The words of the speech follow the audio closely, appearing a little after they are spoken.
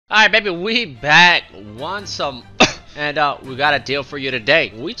Alright, baby, we back. Want some and we got a deal for you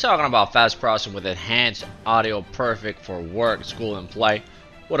today. We talking about fast processing with enhanced audio, perfect for work, school, and play.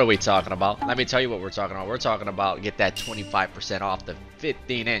 What are we talking about? Let me tell you what we're talking about. We're talking about get that 25% off the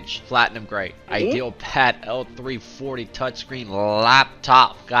 15-inch platinum grade ideal pad L340 touchscreen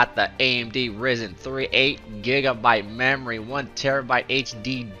laptop. Got the AMD Ryzen 3 8GB memory, 1TB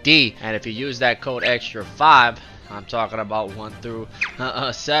HDD, and if you use that code extra 5, I'm talking about 1 through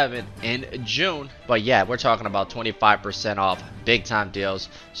 7 in June. But yeah, we're talking about 25% off, big time deals,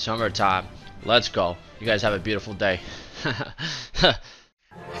 summertime. Let's go. You guys have a beautiful day.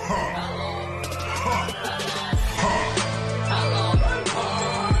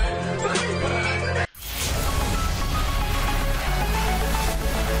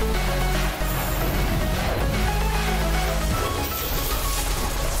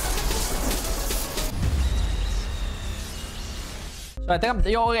 I think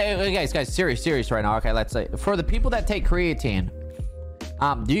I'm guys serious right now. Okay, let's say for the people that take creatine,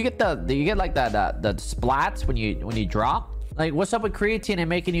 do you get like the splats when you drop? Like, what's up with creatine and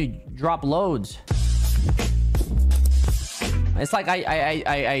making you drop loads? It's like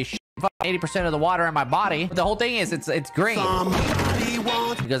I 80% of the water in my body. But the whole thing is it's green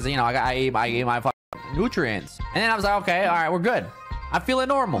because you know I eat my nutrients, and then I was like, okay, all right, we're good. I'm feeling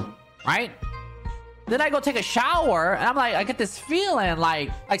normal, right? Then I go take a shower and I'm like, I get this feeling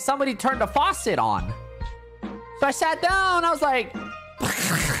like somebody turned the faucet on. So I sat down, I was like,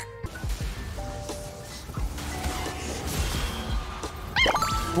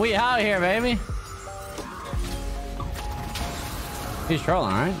 we out here, baby. He's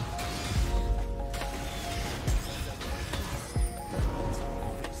trolling, right?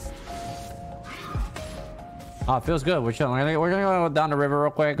 Oh, it feels good. We're chilling. We're gonna go down the river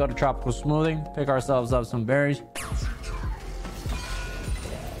real quick, go to tropical smoothing, pick ourselves up some berries.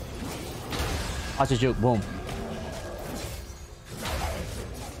 Watch the juke. Boom.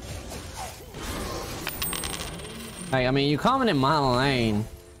 Hey, I mean, you coming in my lane,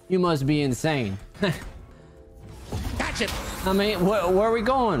 you must be insane. Gotcha. I mean, where are we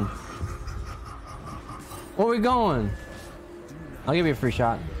going? Where are we going? I'll give you a free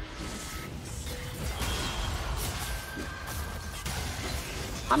shot.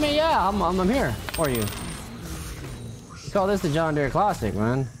 I mean, yeah, I'm here for you. You call this the John Deere Classic,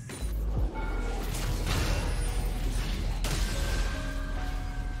 man.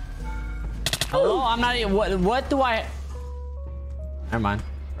 Hello, I'm not even. What do I? Never mind.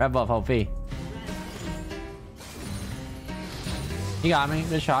 Red buff OP. You got me.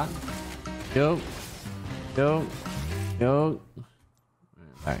 Good shot. Go. All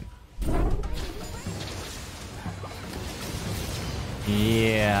right.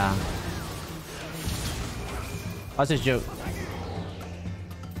 Yeah. What's this joke?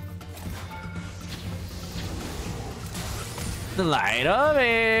 The light of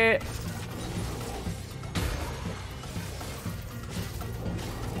it.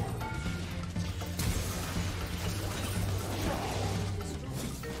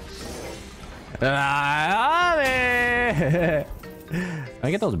 The light of it. Can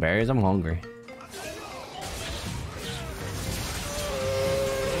I get those berries? I'm hungry.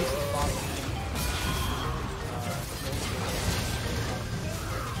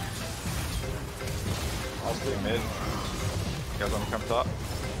 Mid. You guys want to come top?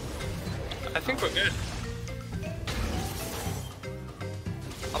 I think we're good.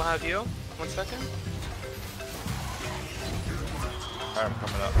 I'll have you. 1 second. Alright, I'm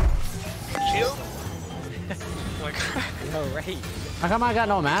coming up. Shield? Oh my god. No, right. How come I got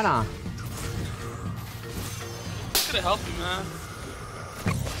no mana? Could have helped you, man.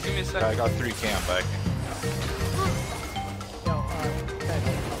 Give me a second. I got 3 camp back. Yo, okay.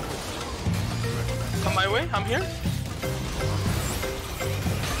 Come my way. I'm here.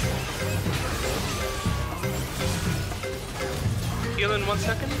 Heal in 1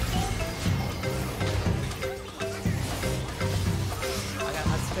 second.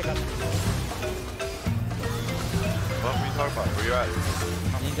 Let's pick up. What are you talking about? Where you at?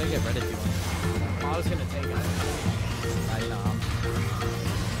 You can get rid if you want. I was gonna take it. You know.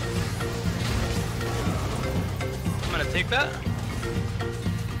 I'm gonna take that.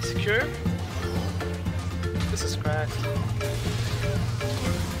 Secure. This is cracked.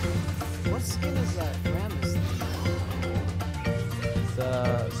 What skin is that? Rammus thing?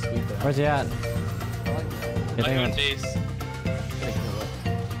 It's sweeper. Where's he at? I like that. You Like on think base.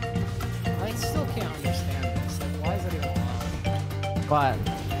 I still can't understand this. Like, why is it even allowed? what?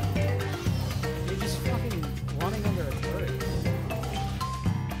 You're just fucking running under a turret.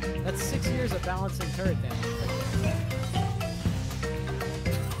 That's 6 years of balancing turret damage.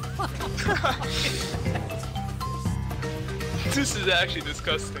 This is actually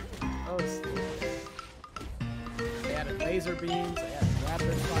disgusting. Oh, it's they added laser beams, they added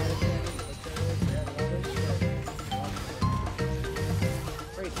rapid fire damage, they added other shit.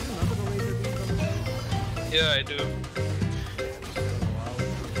 Wait, do you remember the laser beams on the game? Yeah, I do.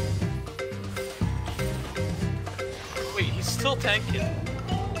 Wait, he's still tanking.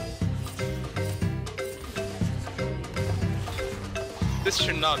 This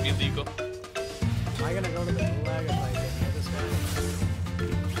should not be legal. Am I gonna go to the gulag if I get near this guy?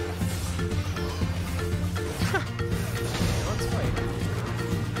 Let's fight.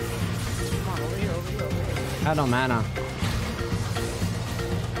 Come on, over here, over here, over here. I have no mana.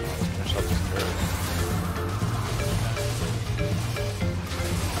 Finish up this turret.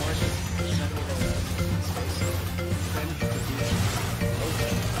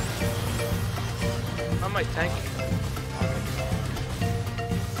 How am I tanking?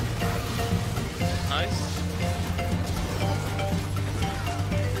 Nice.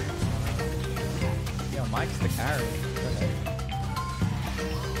 Yo, Mike's the carry.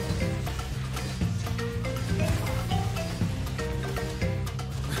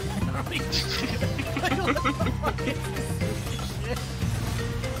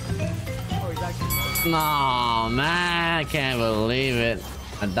 No, man, I can't believe it.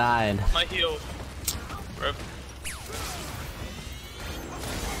 I died. My heal. Rip.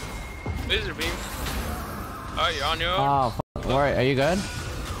 Laser beam. Alright, you're on your own. Oh, where are you good?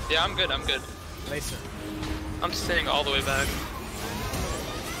 Yeah, I'm good, I'm good. Laser. I'm standing all the way back.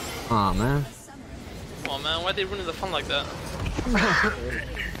 Oh man. Come on, man, why'd they ruin the fun like that?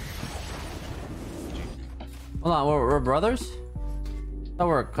 Hold on, we're brothers? Oh,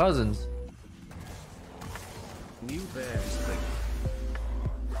 we're cousins. New bears.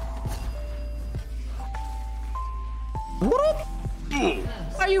 What?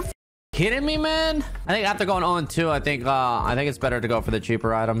 Are you kidding me, man? I think after going 0-2, I think it's better to go for the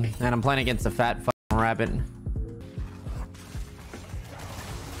cheaper item. And I'm playing against the fat fucking rabbit.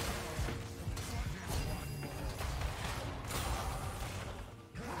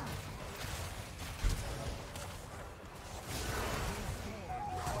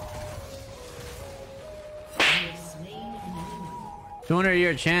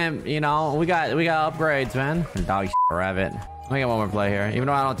 $200-year champ, you know, we got upgrades, man. Dog shit, rabbit. Let me get one more play here. Even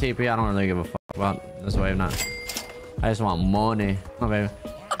though I don't TP, I don't really give a fuck about this wave now. I just want money. Oh, baby.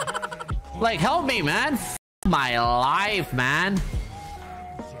 Like, help me, man. F my life, man.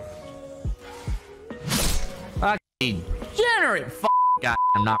 Fuck degenerate. Fuck. God,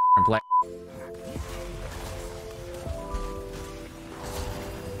 I'm not gonna play.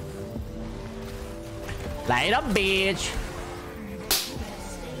 Light up, bitch.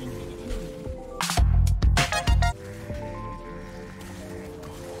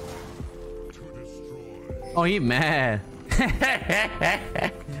 Oh, he mad.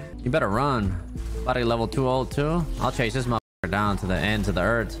 You better run. Body level 202. I'll chase this motherfucker down to the end of the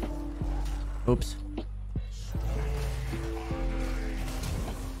earth. Oops.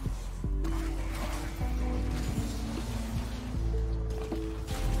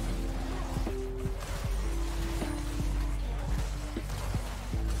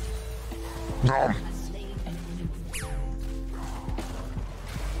 No.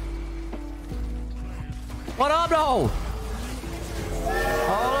 What up, though?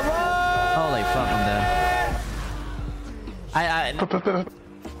 Holy fuck, I'm dead. I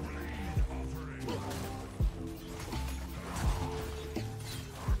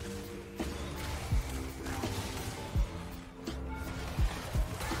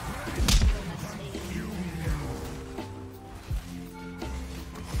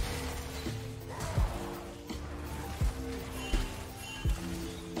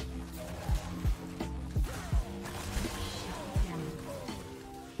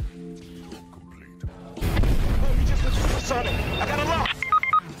got a lock.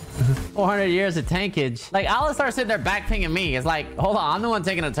 400 years of tankage. Like, Alistar sitting there back pinging me. It's like, hold on, I'm the one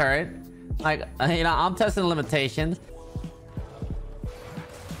taking a turret. Like, you know, I'm testing the limitations.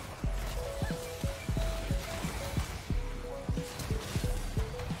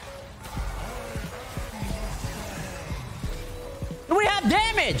 We have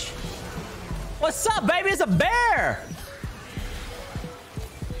damage. What's up, baby? It's a bear.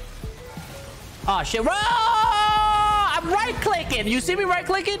 Oh shit! Whoa! I'm right clicking. You see me right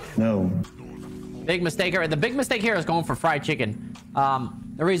clicking? No. Big mistake here. The big mistake here is going for fried chicken.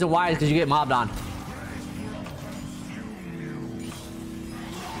 The reason why is because you get mobbed on.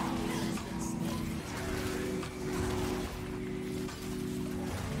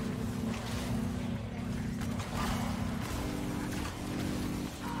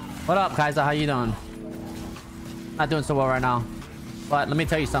 What up, Kaiser? How you doing? Not doing so well right now. But let me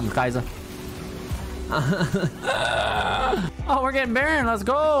tell you something, Kaiser. Oh, we're getting Baron. Let's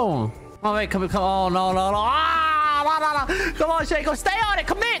go. Oh, wait. Come. Oh, no. Ah, no. Come on, Shaco. Stay on it.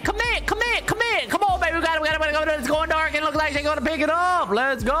 Commit. Come on, baby. We got it. It's going dark. It looks like Shaco's gonna pick it up.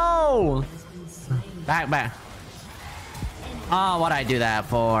 Let's go. Back. Oh, what'd I do that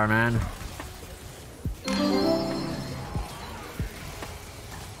for, man?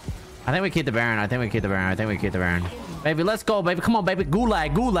 I think we keep the Baron. Baby, let's go, baby. Come on, baby.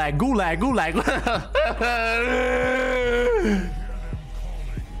 Gulag.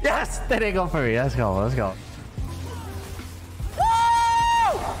 Yes, they didn't go for me. Let's go. Woo!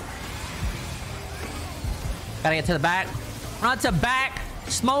 Gotta get to the back. Run to back.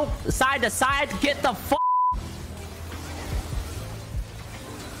 Smoke side to side. Get the fuck.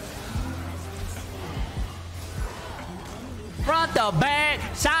 Front to back,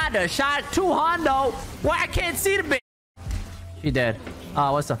 side to side, 200. Well, I can't see the bitch. She dead.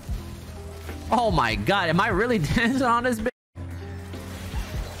 What's the? Oh my god, am I really dancing on this bitch?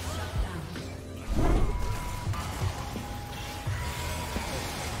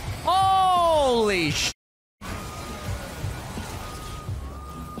 Holy sh!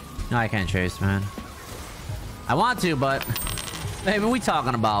 No, I can't chase, man. I want to, but baby, we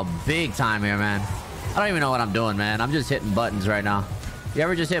talking about big time here, man. I don't even know what I'm doing, man. I'm just hitting buttons right now. You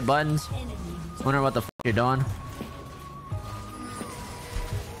ever just hit buttons? Wonder what the f you're doing?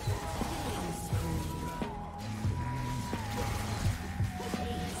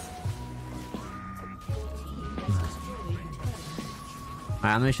 Alright,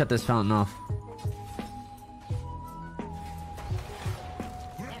 let me shut this fountain off.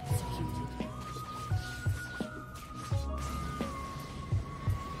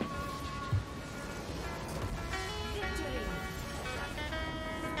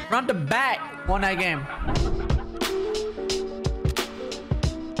 Run the back. Won that game.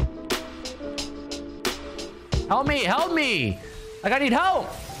 Help me. Like, I need help.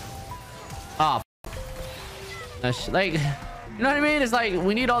 Oh, like, you know what I mean? It's like,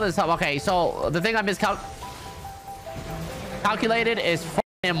 we need all this help. Okay, so the thing I miscalculated is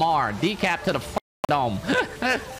MR. Decap to the dome.